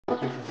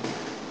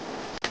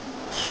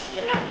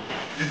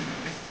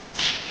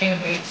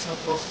some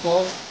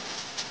football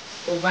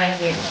over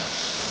here.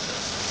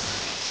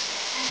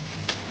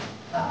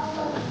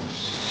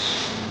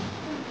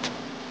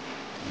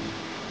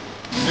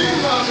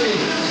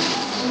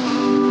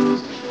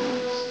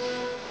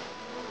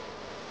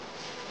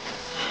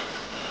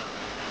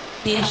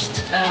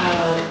 Finished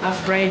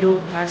Alfredo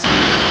has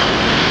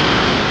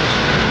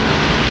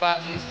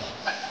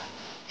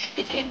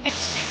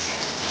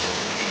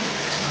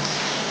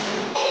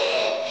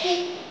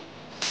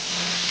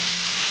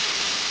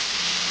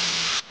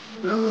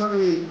Don't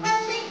worry.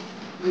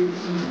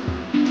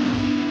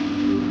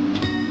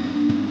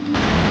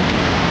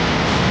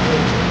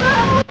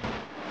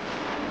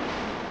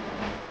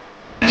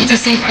 It's a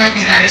safe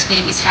partner that this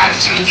baby's father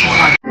to be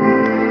for.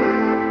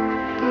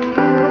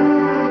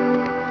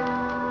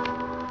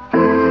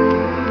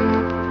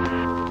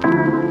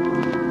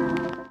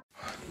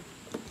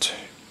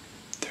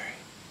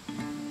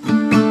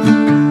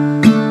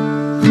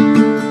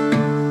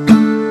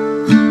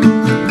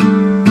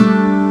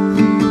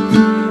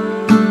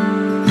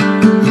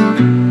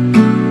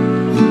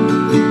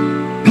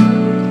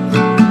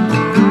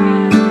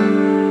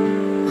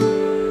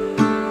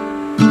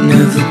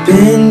 Never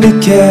been to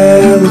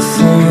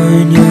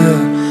California,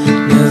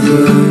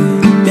 never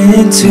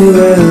been to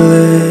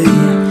LA,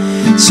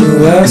 so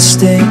I'll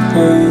stay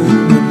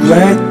home and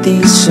write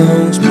these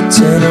songs,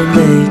 pretend I'll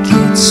make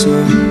it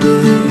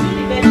someday.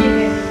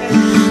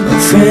 My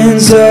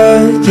friends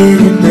are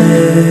getting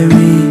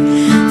married,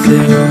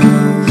 they're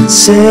all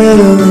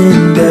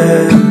settling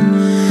down,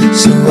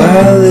 so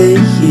I'll lay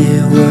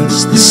here, watch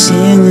the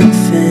ceiling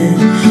fan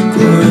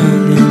go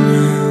round and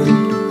round.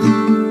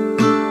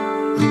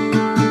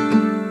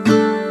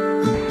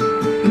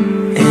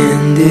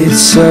 And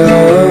it's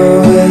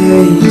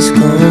always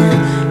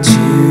gone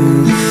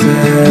too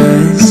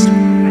fast,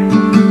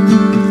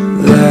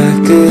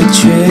 like a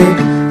trip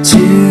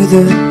to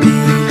the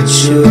beach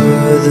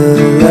or the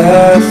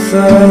life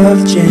of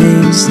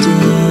James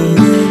Dean.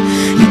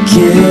 It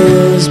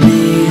kills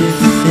me to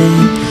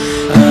think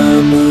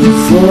I'm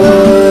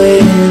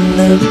avoiding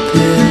the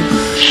pill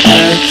I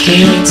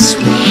can't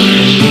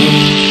swallow.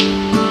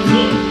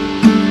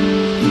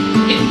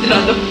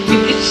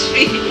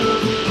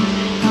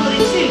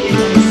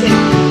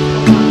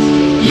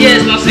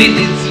 Yes, not saying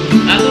it too.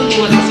 I don't know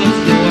what that's what's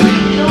the worry.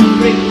 You don't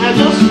break. I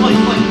just want to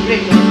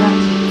break like that.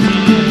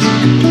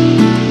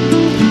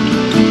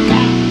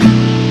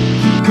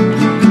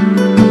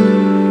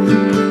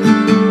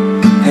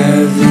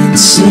 Haven't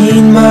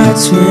seen my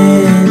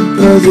twin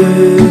brother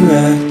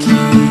Rocky,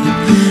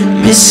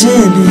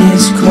 missing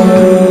his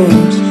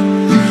calls.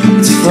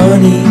 It's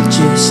funny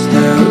just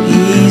how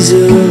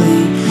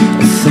easily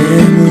a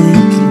family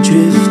can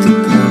drift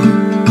apart.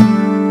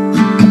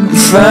 I'm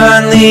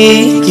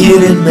finally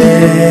getting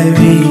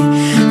married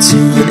to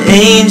an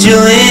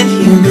angel in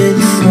human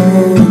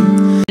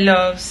form.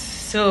 Loves,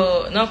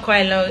 so not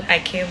quite long I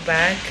came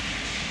back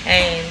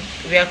and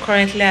we are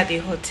currently at the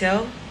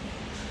hotel.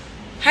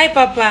 Hi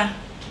Papa,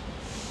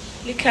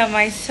 look at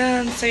my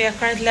son. So we are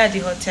currently at the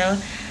hotel.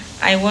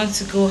 I want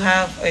to go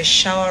have a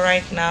shower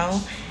right now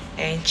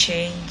and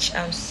change.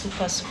 I'm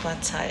super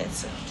tired.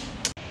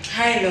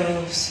 Hi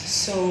loves,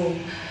 so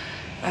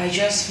I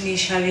just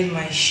finished having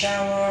my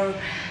shower.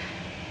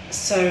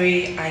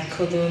 Sorry I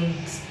couldn't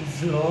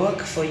vlog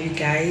for you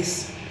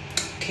guys.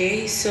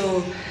 Okay,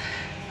 so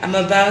I'm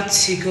about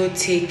to go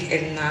take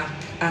a nap.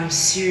 I'm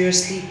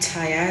seriously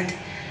tired.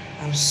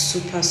 I'm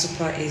super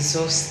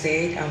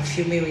exhausted. I'm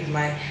filming with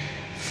my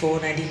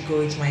phone. I didn't go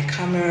with my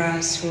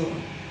camera, so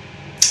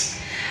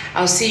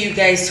I'll see you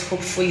guys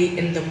hopefully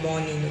in the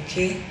morning.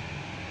 Okay,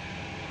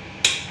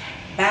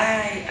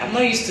 bye. I'm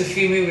not used to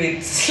filming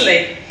with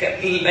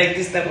like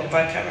this type of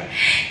back camera.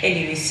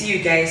 Anyway, see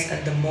you guys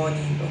in the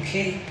morning.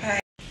 Okay, bye.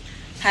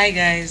 Hi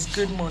guys,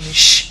 good morning.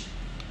 Shh.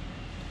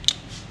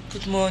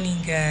 Good morning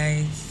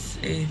guys.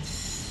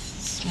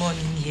 It's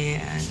morning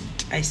here and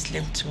I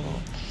slept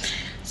well.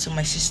 So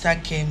my sister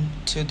came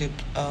to the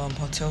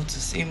hotel to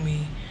see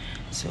me.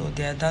 So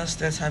they are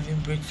downstairs having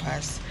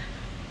breakfast.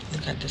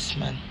 Look at this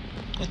man.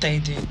 What are you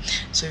doing?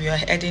 So we are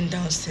heading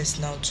downstairs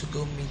now to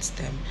go meet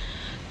them.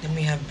 Let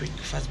me have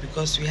breakfast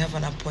because we have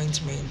an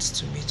appointment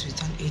to meet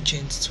with an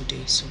agent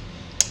today. So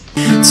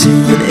To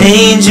an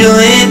angel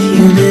in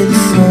human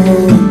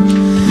form,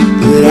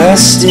 but I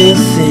still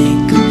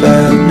think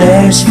about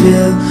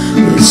Nashville.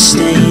 We're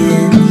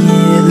staying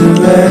here, the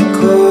right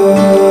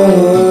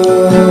call.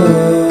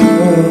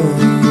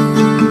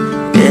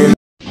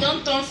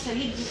 Don't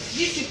celebrate.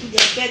 These people,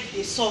 their bed,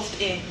 they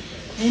soft air.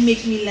 They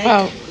make me like.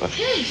 wow.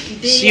 Hey,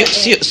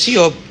 See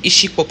your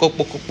ishi poko.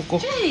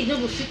 Hey, no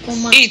go fit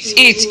come out. Eat.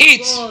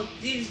 God,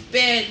 this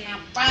bed na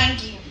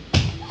banging.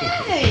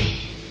 Hey,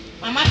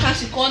 Mama can't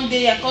see one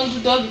day. I can't do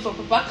dog before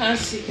Papa can't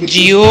see.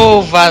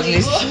 Jehovah,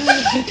 listen.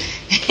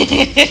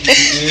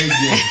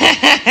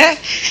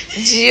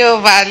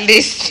 Jehovah,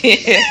 listen.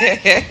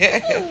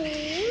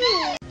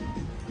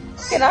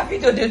 Can I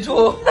video the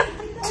door?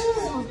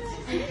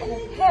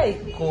 Hey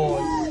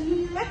God,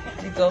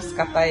 it just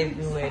scatter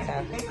everywhere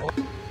now.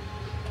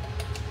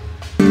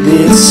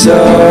 It's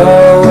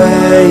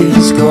always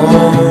always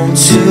gone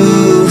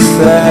too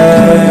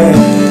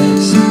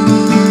fast,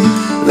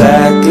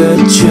 like a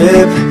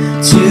trip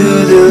to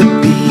the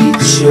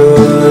beach or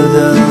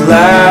the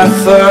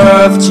life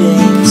of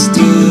James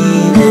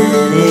Dean.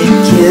 And it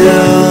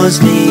kills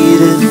me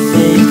to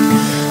think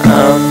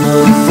I'm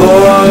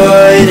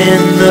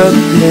avoiding the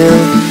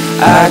pill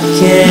I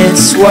can't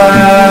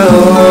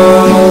swallow.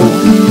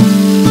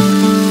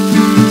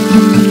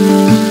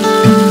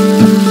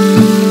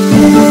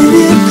 And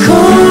it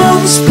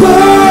comes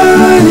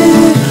but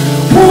it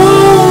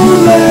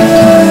won't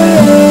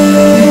last,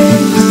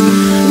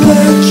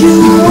 like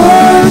you're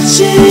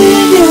watching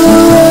your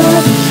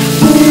life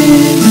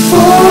waiting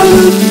for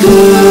the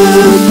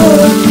good,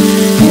 but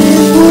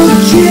and what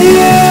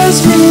kills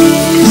me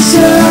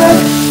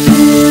inside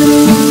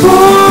and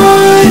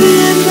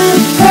avoiding the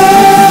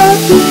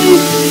happy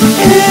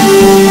ending.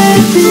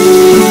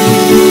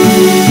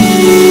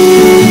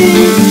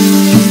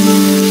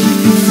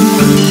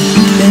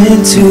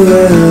 Been to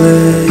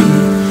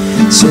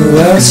LA, so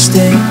I'll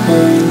stay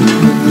home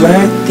and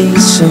write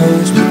these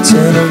songs,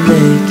 pretend I'll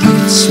make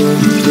it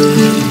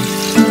someday.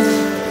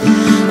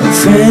 My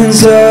friends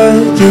are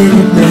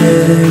getting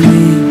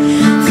married,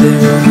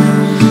 they're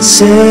all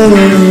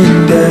settling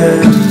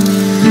down,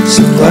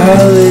 so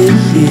I'll lay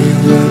here,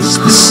 watch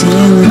the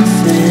ceiling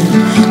fan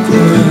go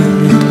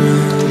round and round.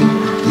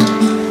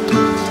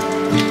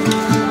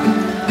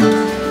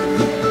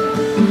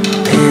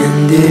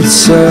 And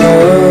it's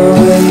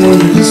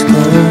always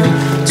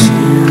gone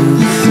too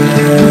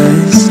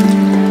fast,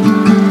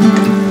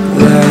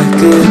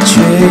 like a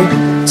trip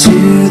to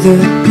the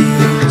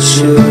beach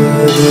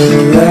or the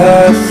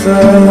life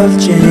of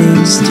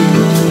James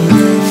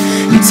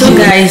Dean. So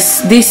guys,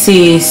 this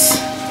is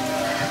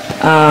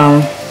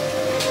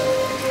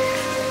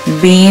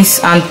beans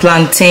and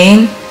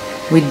plantain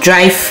with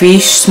dry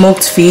fish,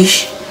 smoked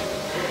fish.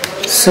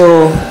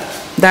 So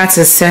that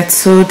is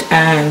settled,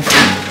 and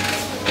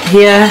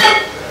here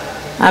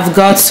I've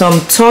got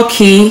some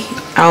turkey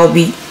I'll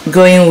be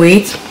going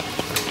with,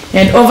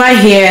 and over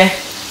here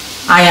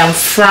I am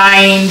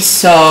frying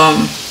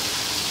some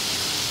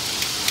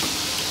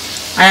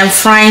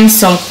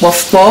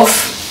puff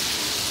puff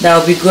that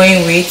I'll be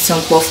going with,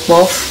 some puff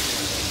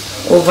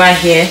puff over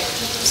here.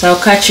 So I'll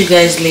catch you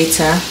guys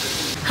later.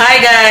 Hi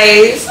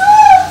guys.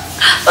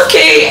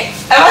 Okay,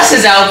 ever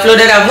since I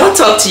uploaded I've not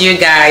talked to you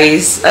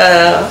guys.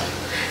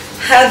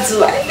 How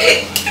do I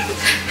make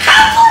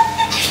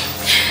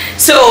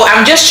so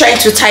I'm just trying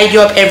to tidy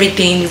up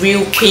everything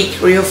real quick,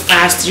 real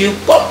fast, real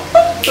pop,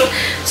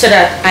 so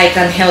that I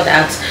can help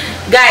out.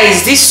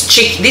 Guys, this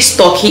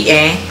turkey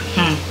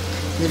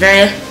is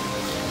very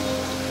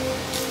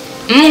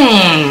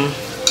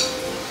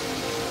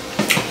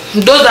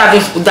those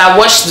that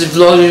watch the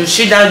vlog, you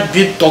see that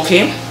big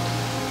turkey,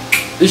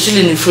 you see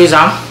it in the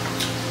freezer.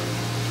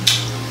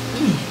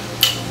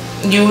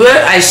 The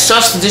way I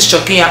sauced this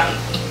turkey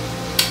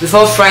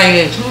before frying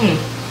it,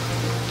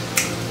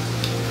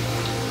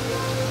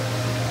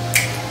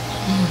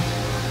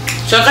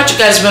 so I'll catch you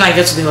guys when I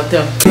get to the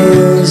hotel.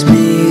 Kills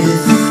me to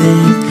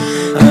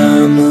think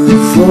I'm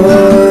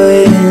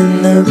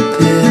avoiding the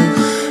pill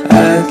I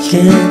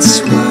can't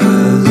swallow.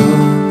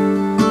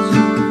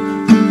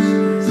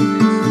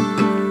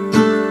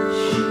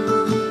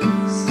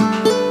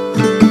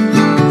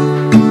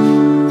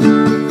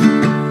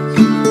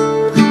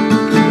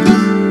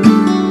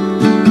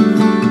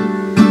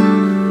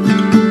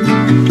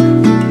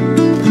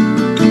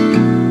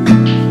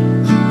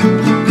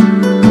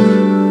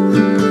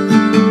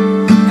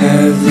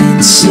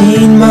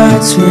 Seen my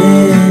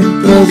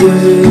twin brother,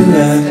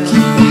 I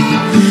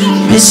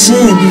keep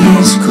missing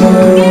his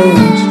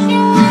calls.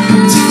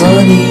 It's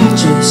funny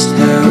just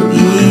how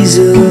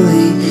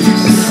easily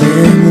a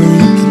family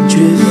can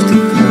drift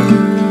apart.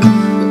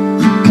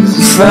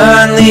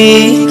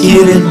 Finally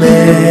getting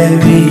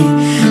married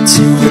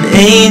to an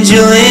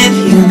angel in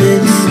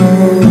human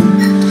form,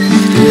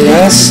 but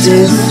I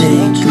still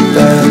think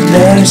about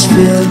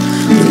Nashville,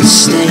 but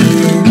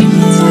staying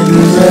here to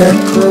let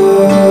go.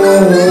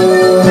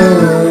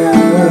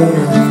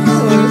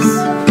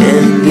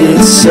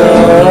 It's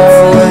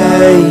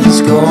always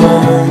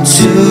gone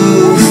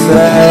too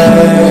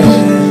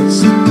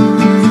fast,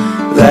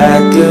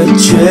 like a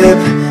trip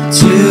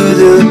to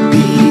the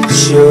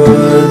beach or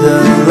the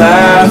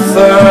life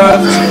of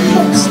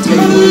James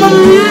Dean.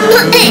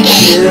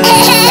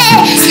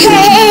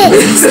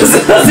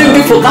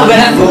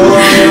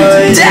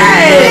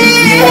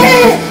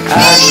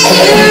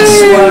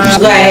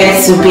 Go ahead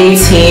to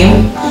beat him.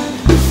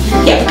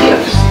 Yep.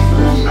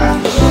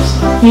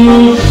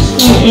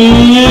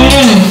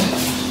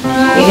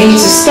 We need to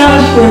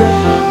start with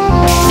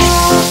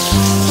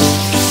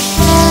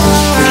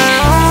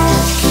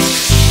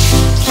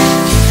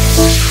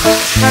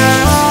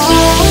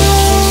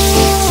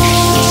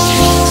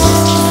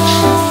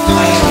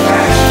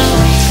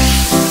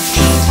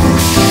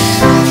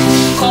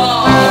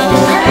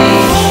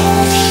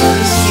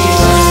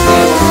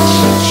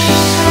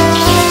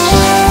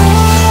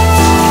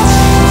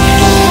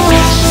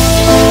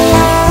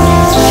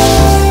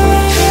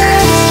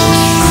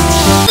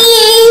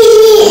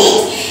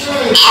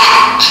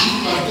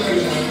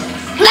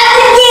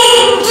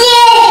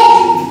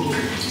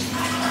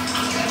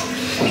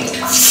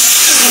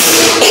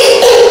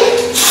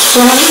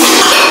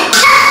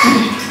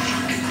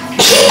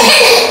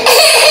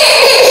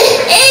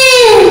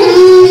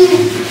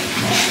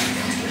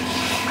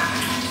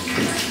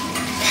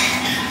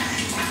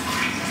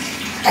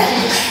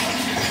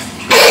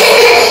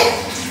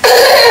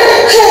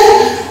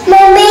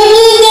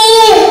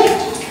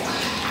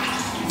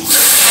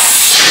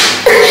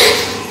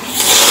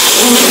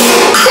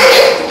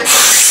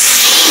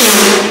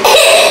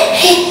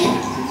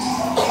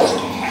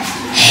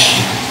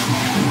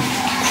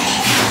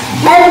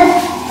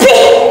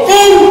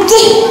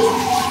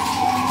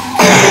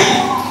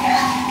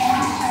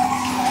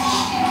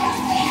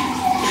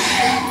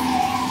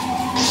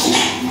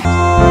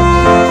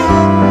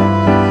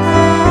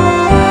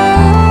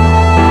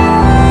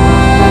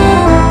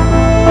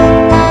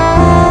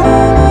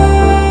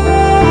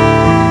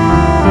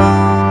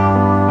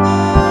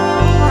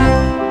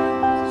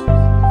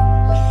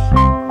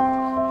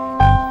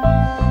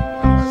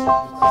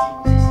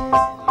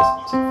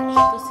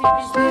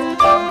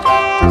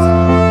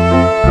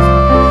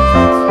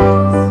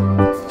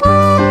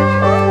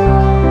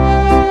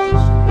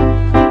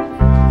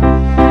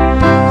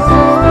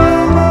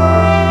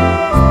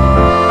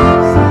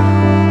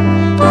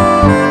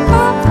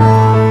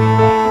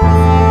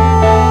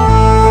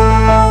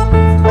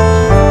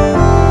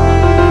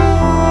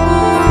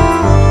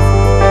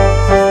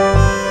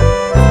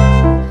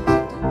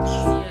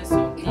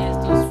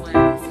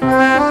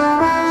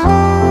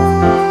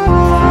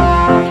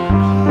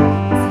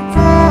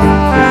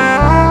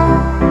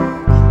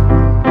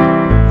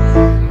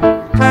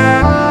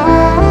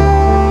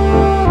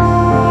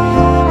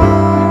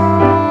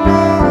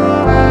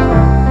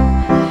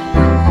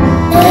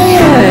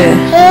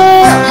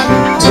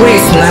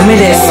Let me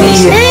just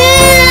see you.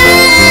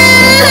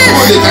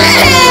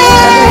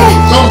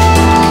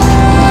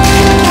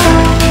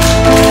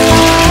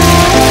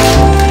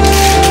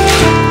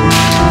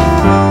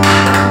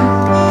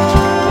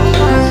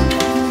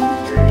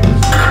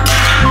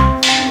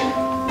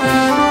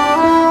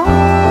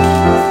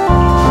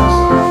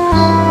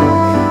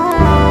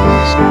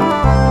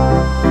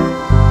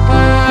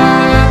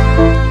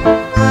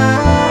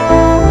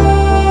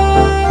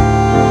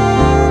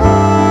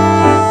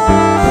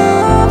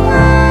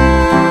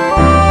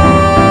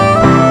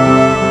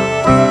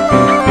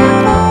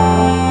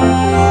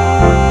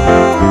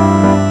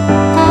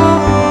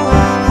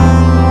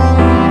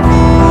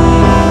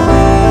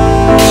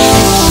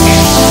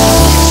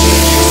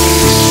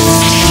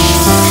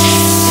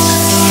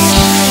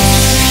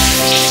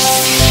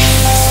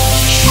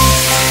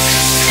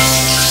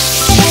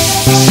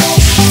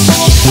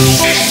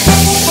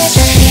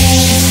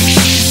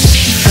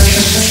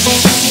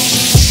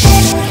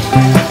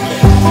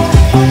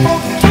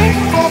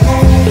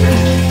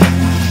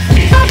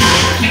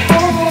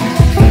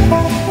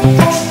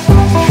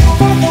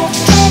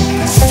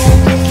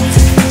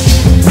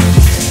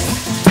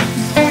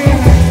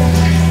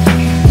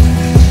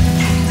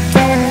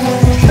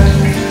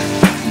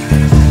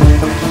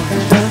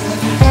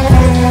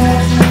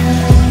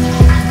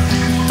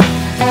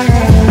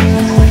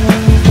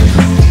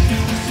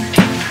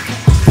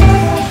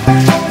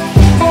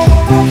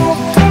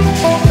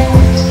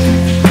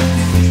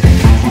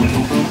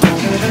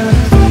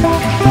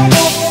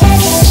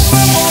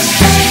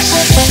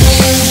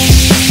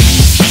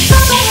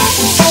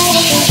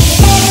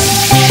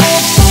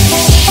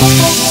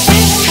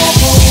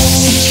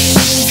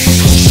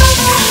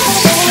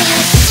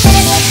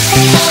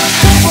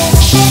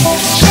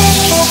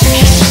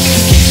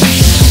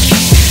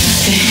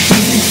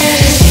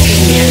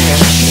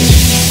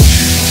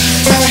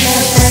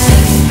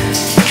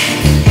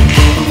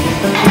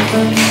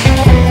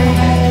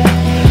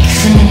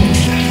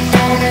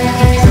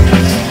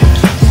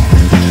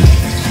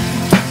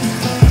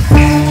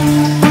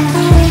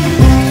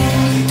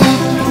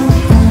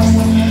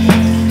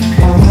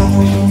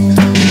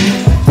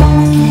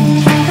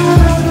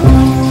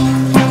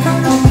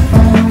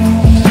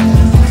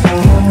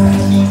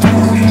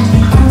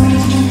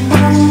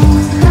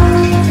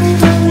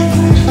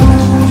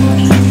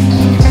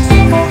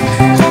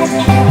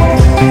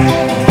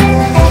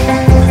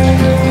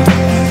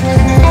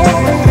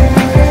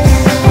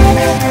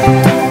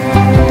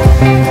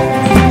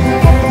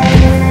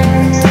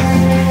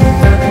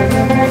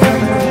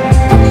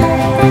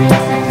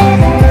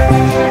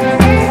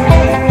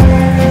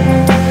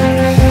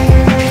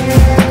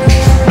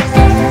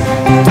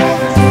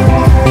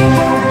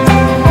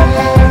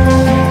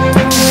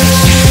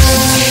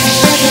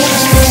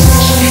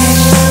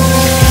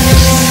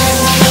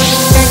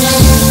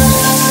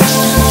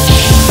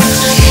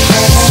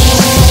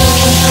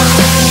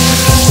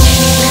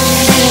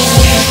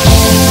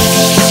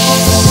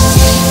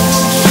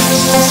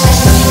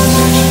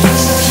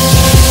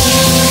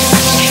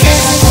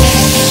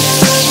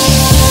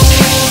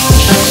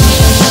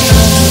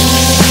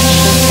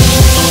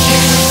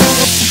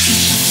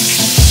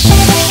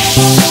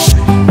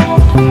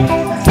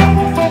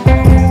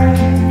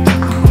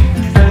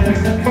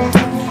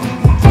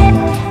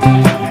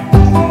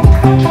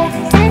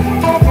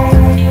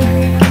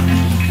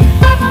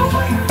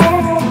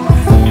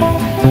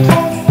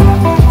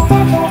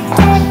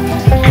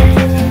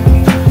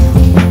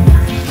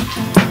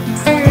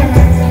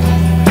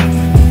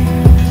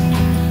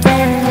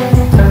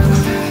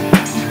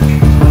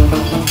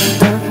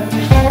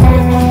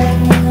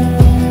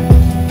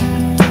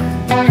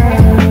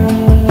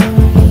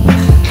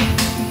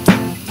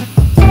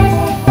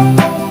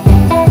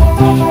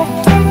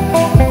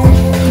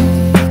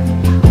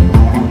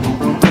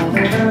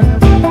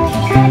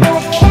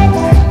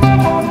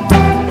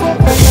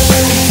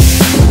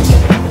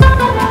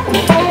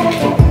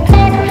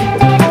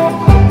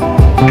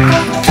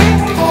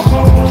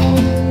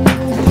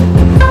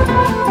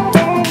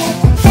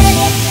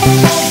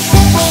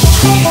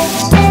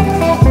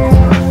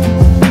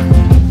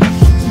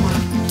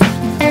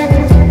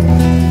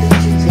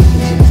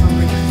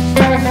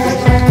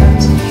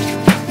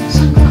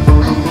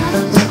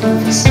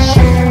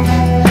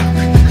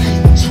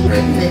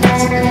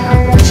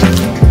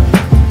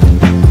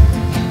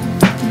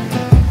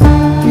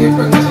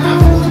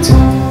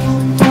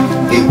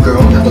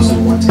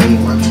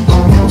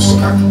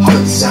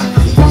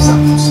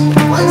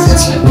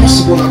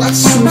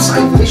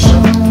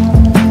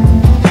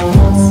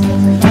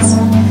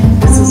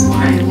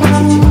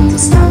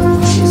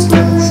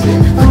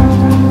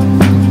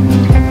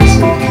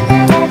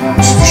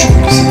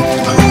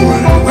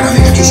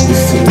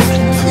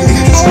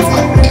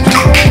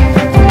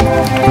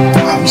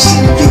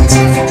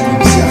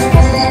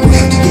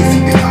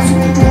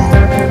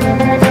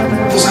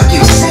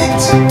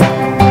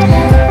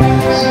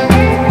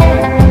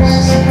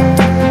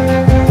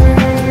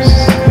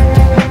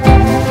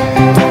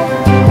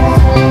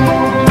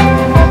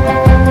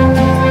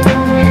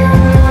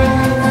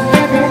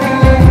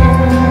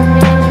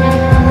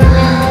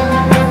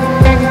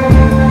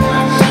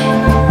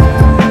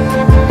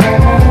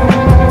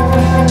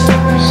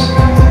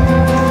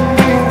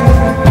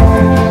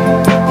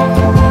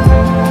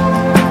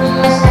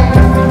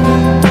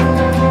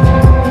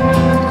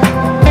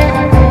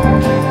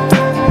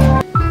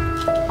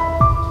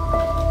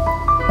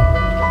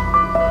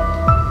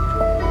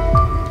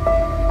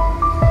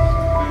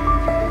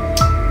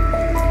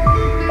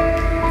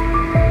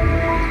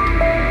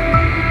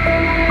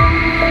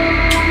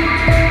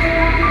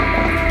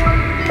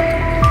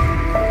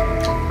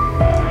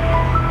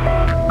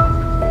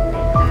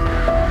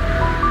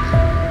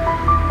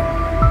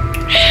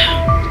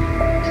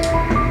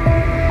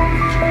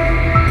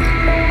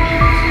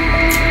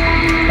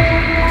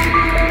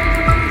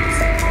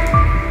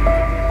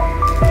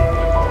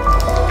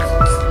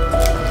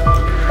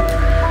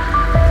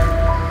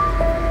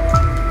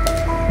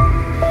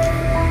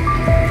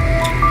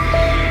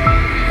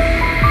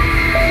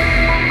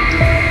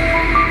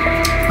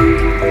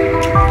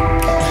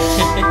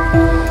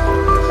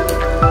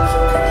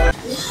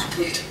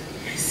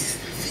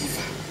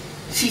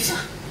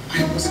 I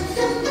wasn't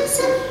feeling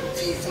myself,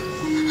 fever.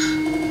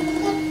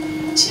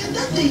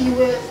 That day you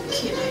were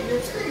okay, now you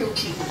were very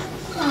okay.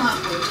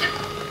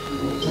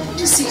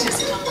 You see,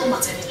 just come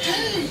at any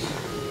time.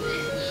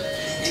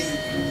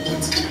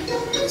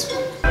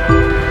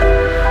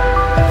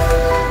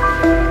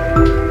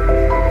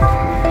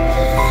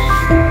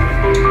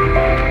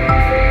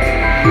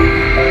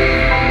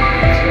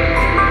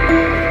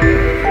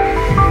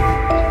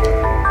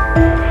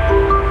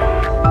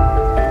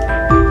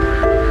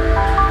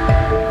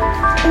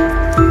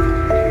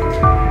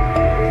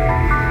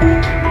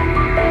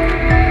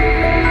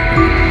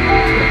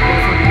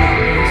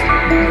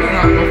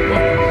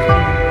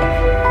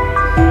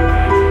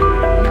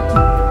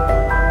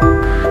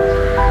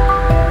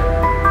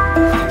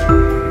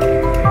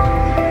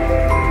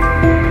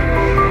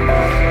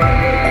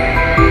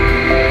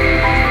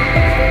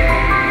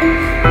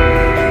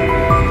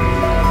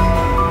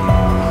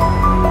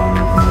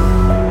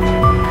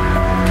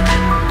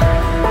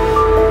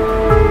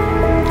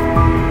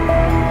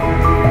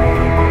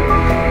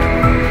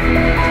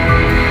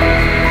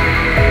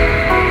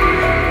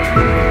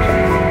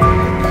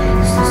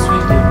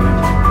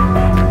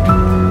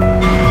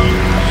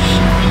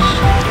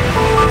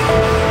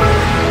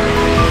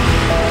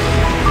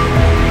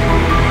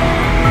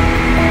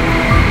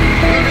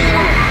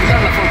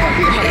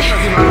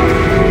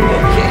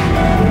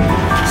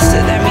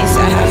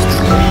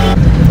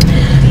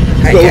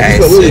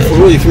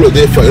 Where you follow,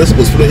 they're fine. You're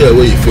supposed to follow here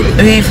where you follow.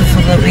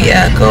 We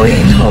are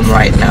going home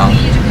right now.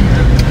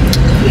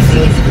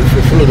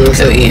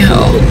 Going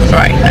home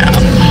right now.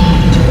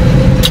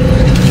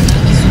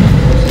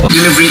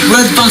 Delivery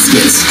worth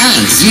baskets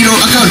and zero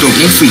account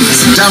opening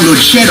fees. Download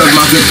Shared on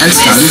Market and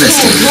start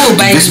investing.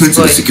 Investments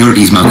in the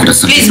securities market are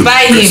subject to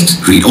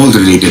risk. Read all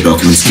the related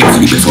documents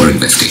carefully before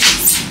investing.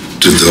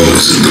 To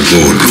those in the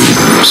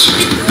boardrooms,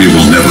 we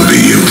will never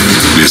be you.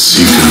 We're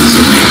seekers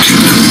of new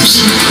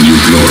kingdoms, new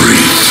glory.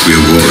 We're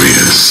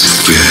warriors.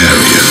 We're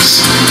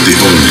harriers. The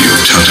all-new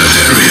Tata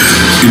Harrier,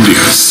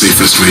 India's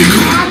safest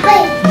vehicle.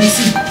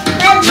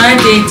 My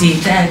daddy,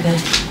 Dada.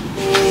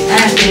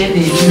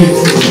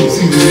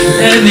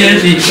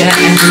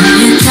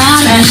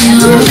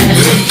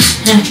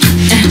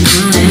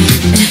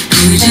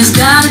 You just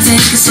gotta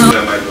take it so.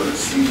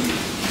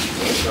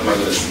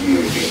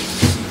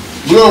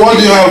 Bro, what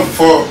do you have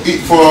for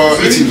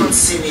eating? Not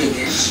see me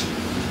again.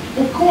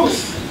 Of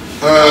course.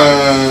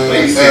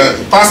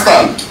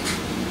 Pasta.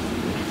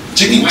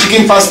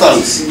 Chicken pasta.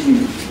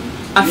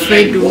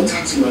 Afredo.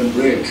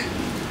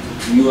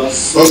 You are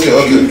so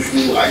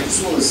beautiful. I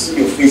just want to see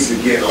your face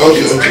again.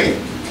 Okay.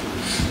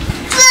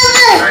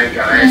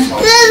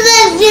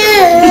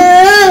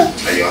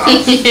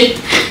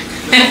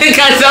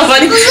 Can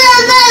somebody?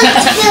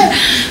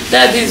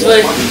 That is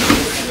what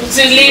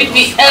to leave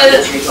me.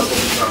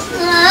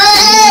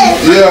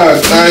 Yeah,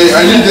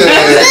 I need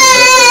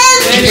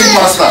chicken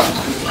pasta.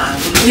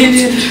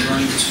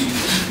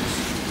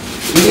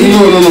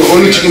 No,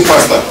 only chicken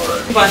pasta.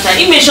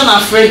 You mentioned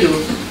Alfredo.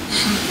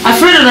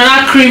 Alfredo,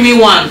 not creamy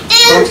one.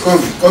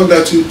 Come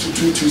there to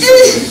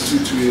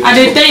I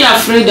didn't tell you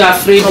Alfredo.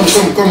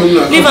 Come in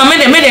now. Leave her,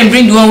 make them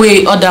bring the one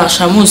way order.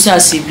 Shamu say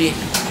CB.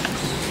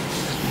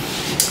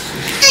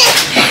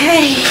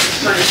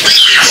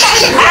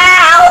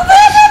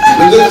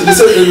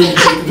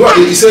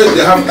 He said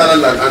they have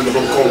Thailand and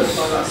Hong Kong.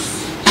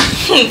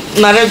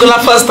 Na regular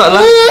pasta,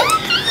 la.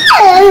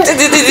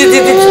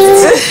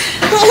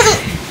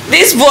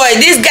 This boy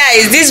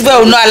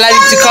will not allow me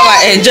to come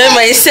and enjoy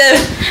myself.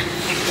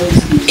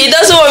 He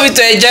doesn't want me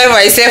to enjoy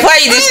myself. Why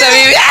you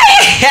disturbing me?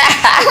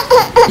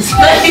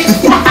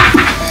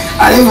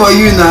 I think for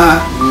you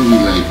now.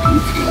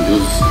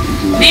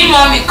 Big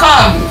mommy,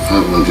 come.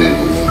 500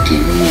 or 1K.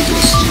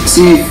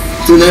 See,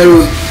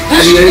 Tonero,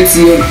 I should let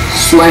you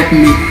swipe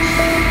me.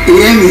 You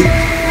hear me?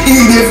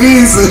 He's the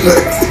face.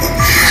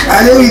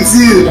 I know it's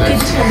you.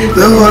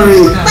 Don't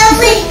worry.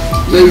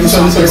 Let me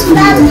show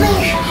you.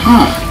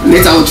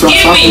 Later I'll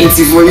transfer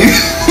plenty for you.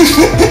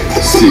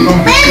 See,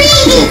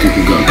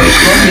 people got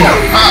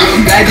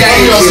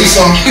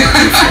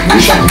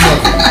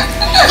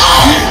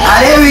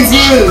I am with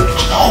you.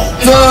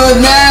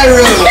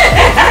 Tonero,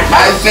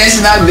 my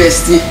personal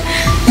bestie.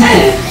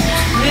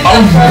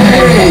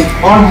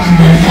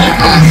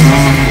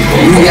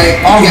 You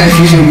guys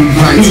should be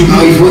bright.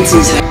 Now you vote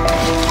inside.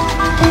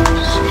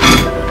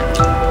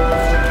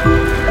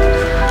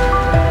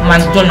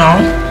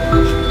 McDonald's.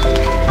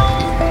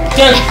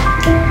 Good.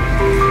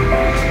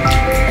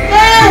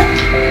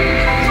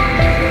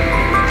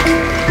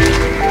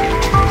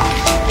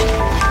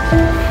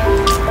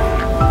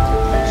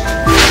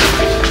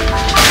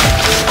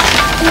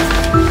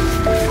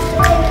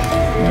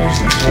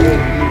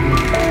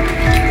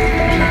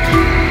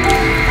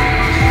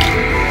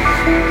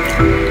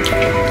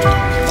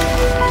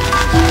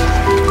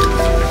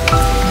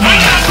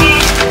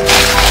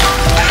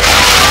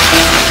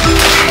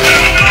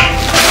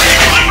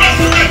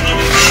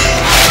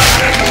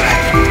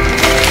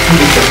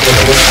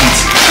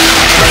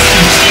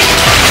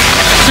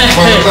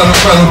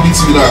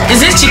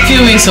 Is it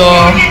chicken wings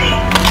or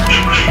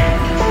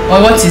Or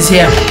what is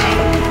here? I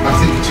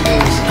think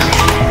chickens.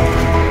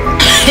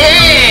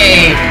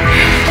 Hey!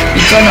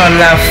 You're gonna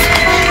laugh.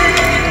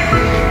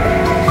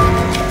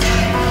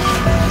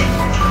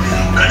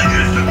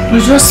 We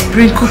just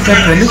sprinkle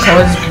pepper. Look at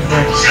what this people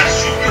are.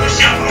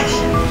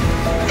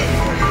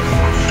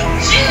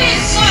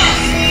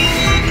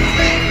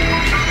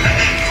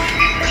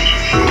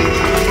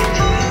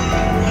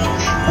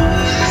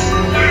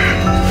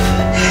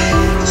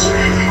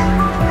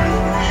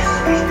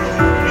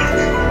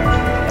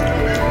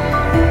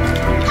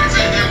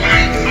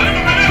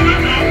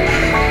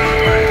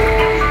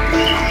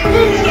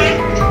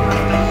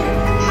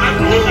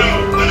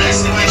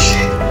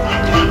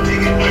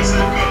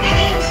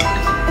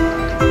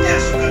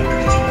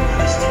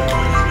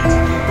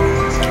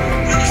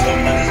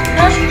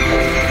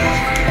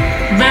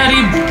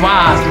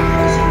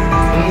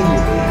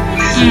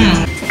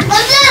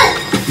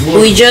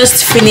 We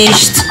just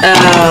finished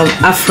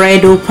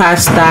Alfredo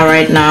pasta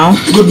right now.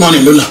 Good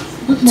morning, Lola.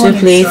 2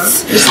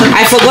 plates.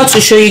 I forgot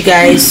to show you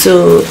guys,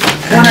 so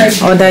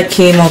order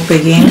came up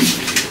again.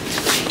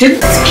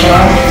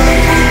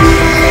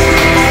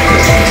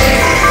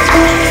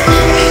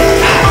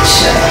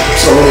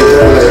 Someone is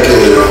like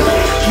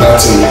that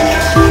thing.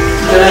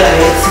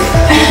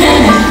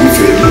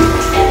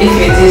 If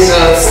it is,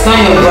 it's not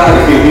your bag.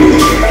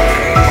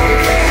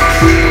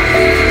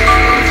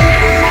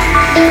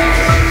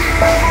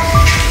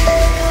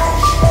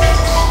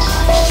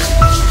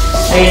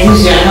 I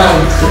use your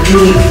hand to do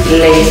it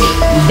like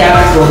that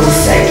for the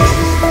side.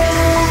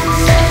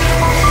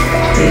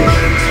 Take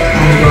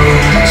and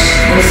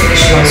let's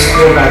finish my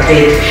scrub a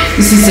bit.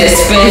 This is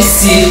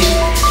expensive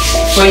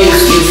for you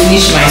to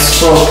finish my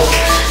scrub.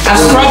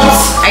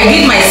 I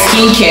did my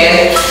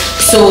skincare,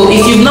 so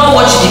if you've not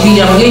watched the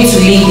video, I'm going to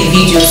link the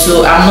video.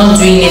 So I'm not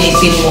doing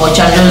anything much,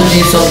 I'm just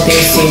doing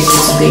something simple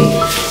today.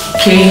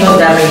 Okay,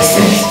 hope that makes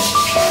sense.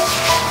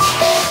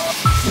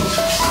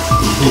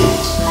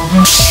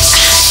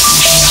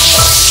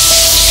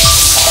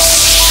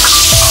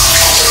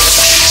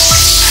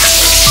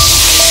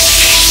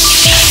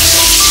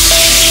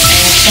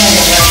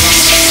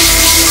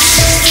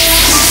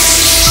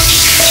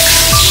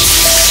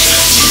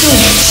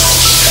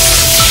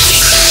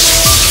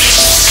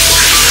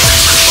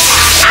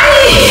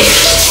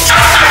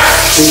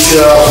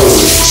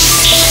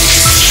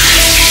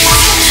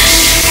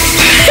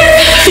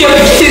 Your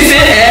busy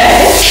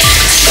head.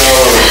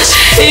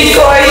 He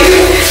call you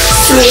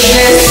so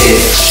messy.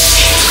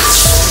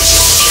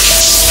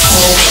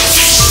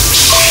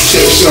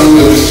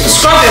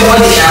 Scrub your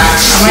body now.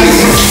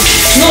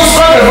 No,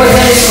 scrub your body,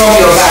 let me scrub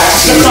your back.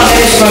 Let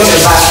me scrub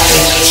your back.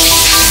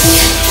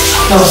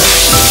 No.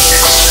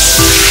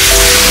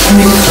 Let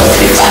me scrub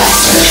your back.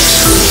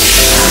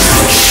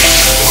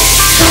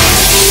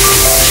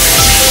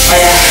 Oh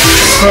yeah,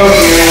 scrub your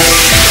back.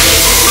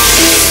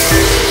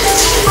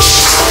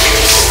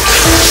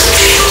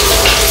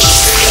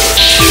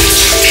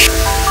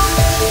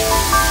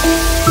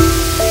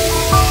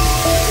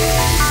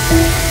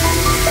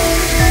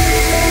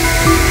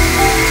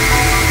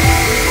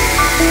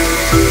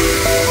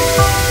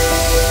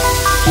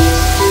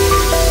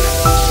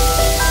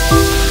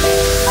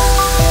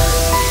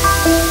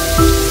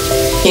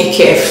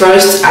 Skincare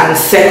first and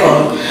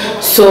second,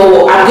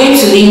 so I'm going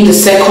to link the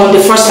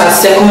first and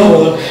second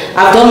one.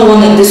 I've done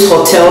one in this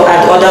hotel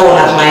and the other one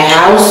at my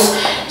house.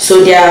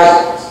 So they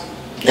are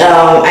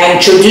I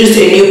introduced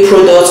a new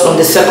product on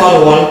the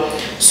second one,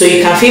 so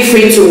you can feel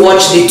free to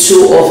watch the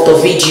 2 of the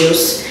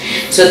videos.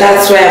 So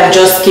that's why I'm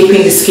just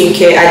keeping the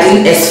skincare. I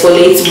didn't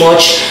exfoliate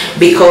much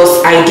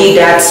because I did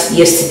that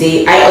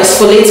yesterday. I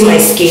exfoliate my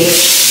skin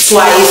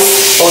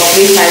twice or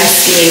 3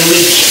 times in a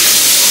week.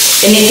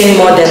 Anything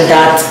more than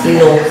that,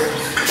 no.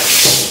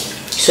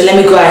 So let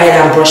me go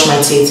ahead and brush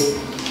my teeth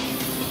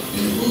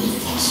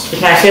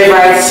with my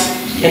favorite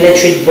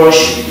electric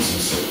brush.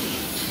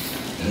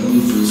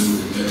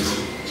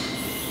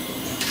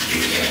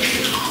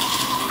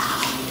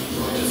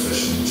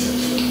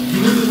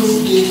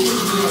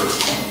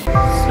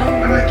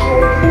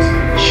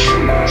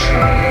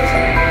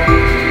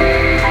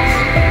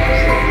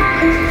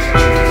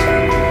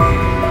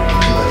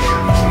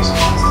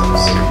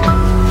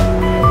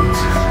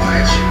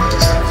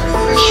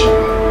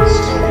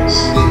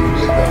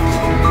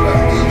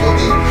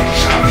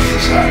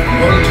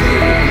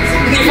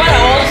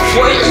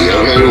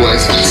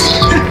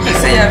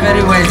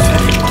 Very wise.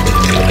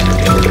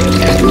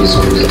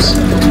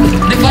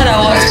 The father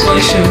was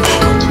caution.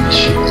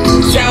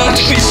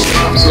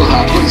 I'm so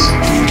happy.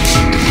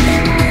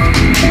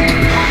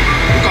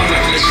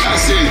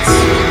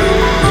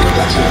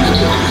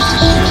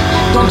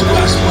 Don't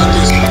ask what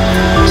is.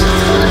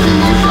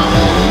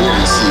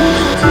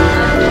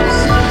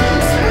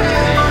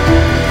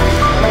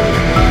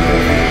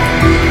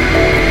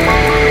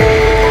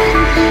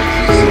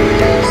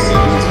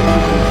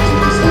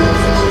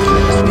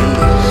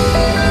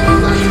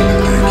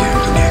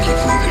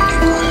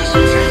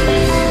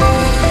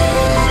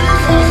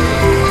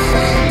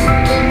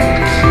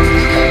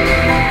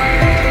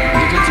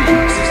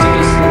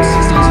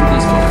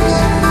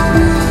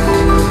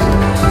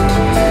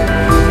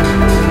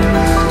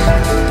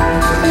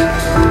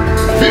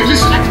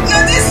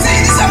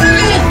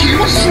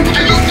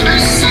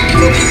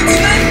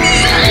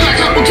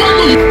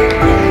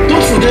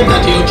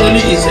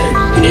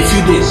 a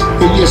few days.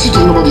 Hey, yes, you're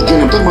talking about the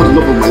journey. I'm talking about the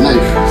love of my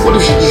life. What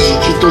if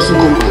she doesn't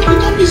come back? We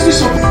can't miss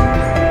this up.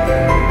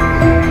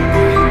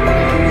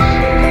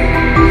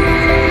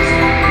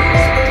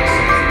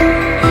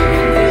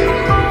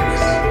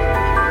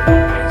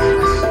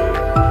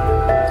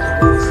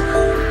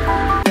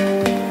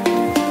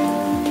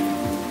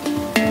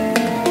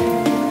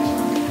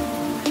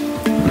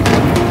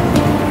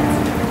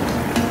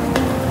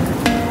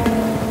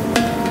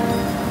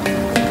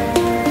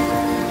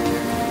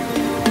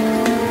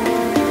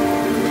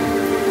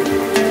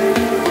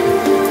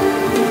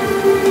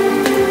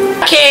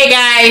 Okay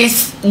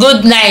guys,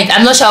 good night.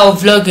 I'm not sure I'll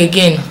vlog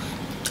again.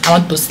 I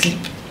want to sleep.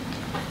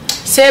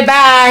 Say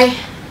bye.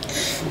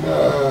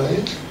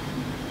 Bye.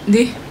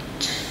 D.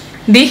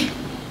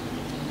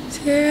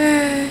 Say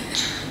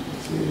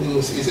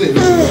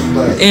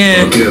bye.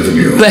 Yeah.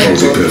 Avenue,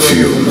 Aussie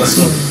perfumes.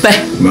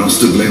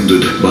 Master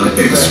blended by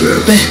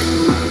experts.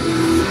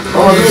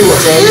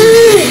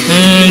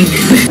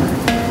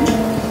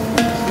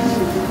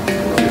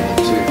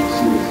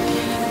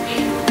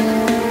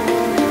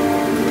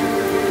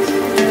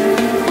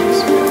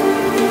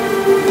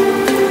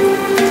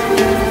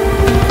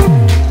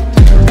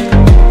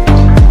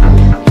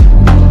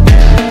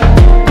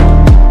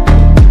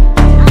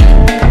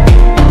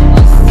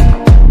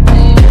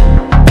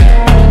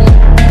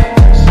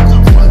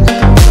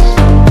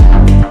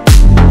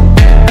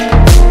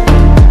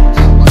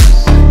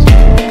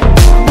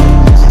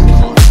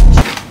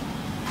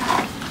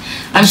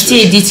 I'm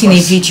still editing a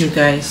video,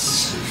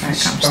 guys.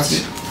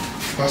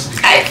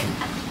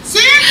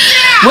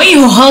 When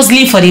you're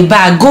hustling for the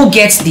bag, go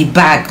get the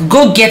bag.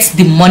 Go get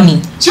the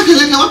money.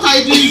 Chocolate, what are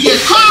you doing here?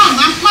 Come,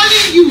 I'm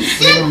calling you.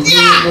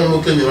 Cynthia!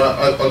 You're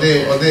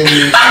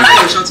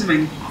shouting my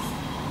name.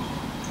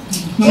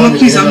 Mama,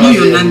 please, I'm not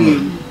your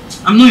nanny.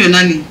 I'm not your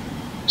nanny.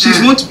 So if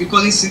you want to be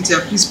calling Cynthia,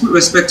 please put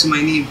respect to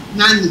my name.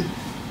 Nanny.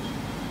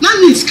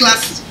 Nanny is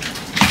classy.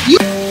 You.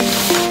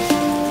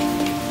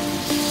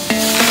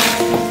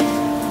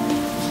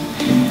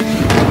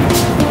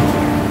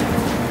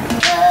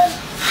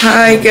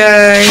 Hi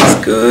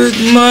guys, good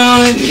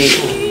morning.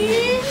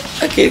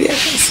 Okay, there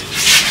it is.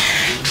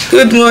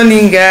 Good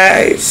morning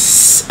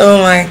guys. Oh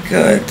my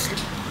god,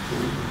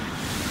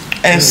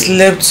 I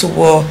slept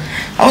well.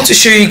 I want to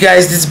show you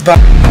guys this bag.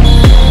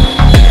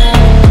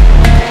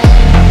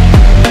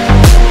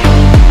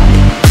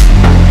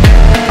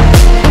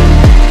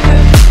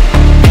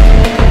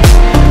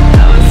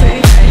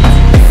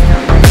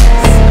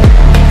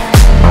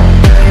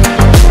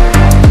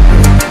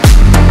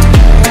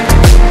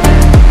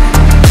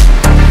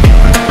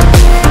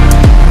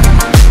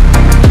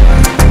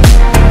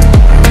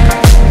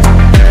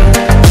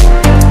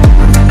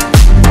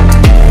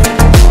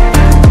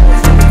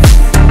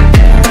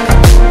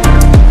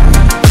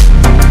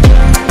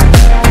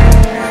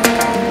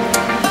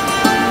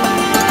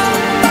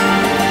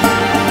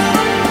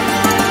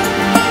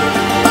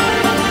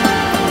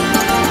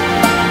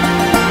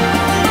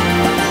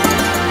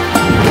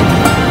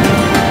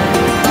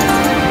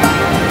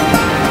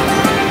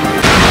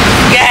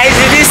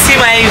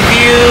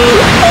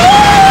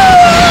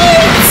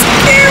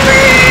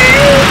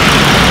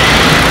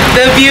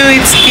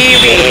 It's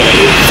giving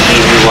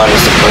what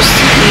it's supposed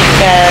to be,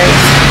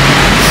 guys.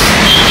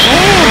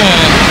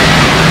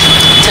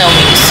 Tell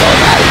me you saw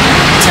that.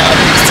 Tell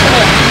me you saw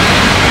that.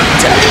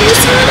 Tell me you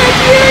saw that.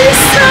 Yeah, you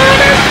saw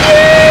that.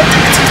 Yeah.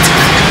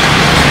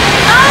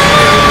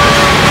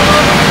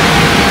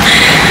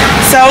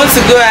 So I want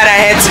to go out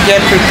ahead to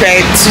get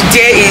prepared.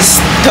 Today is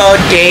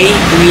third day.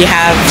 We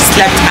have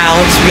slept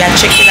out. We are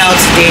checking out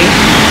today.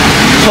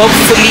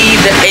 Hopefully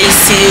the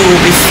AC will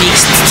be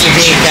fixed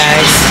today,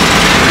 guys.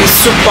 It's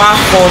super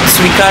hot.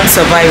 We can't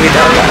survive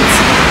without that.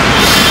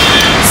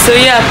 So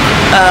yeah,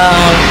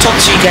 talk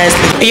to you guys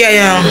later.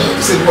 Yeah.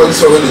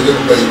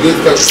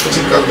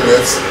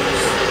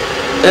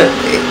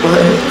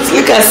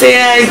 Look, I say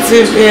hi to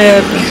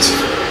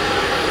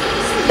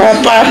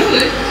Papa.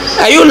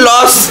 Are you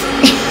lost?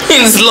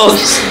 He's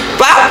lost.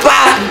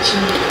 Papa.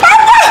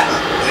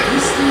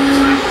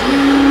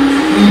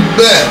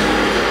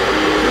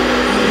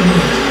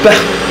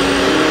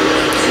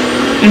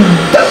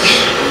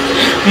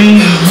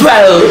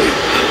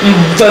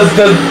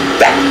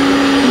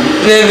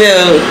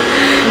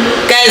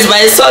 Guys,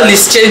 my son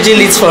is changing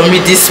it for me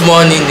this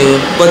morning,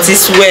 but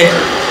it's where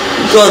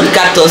God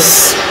got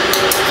us.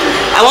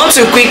 I want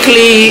to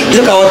quickly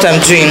look at what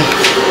I'm doing.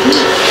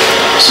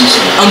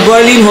 I'm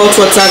boiling hot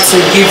water to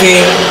give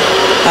him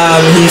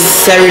his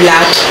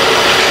Cerelac.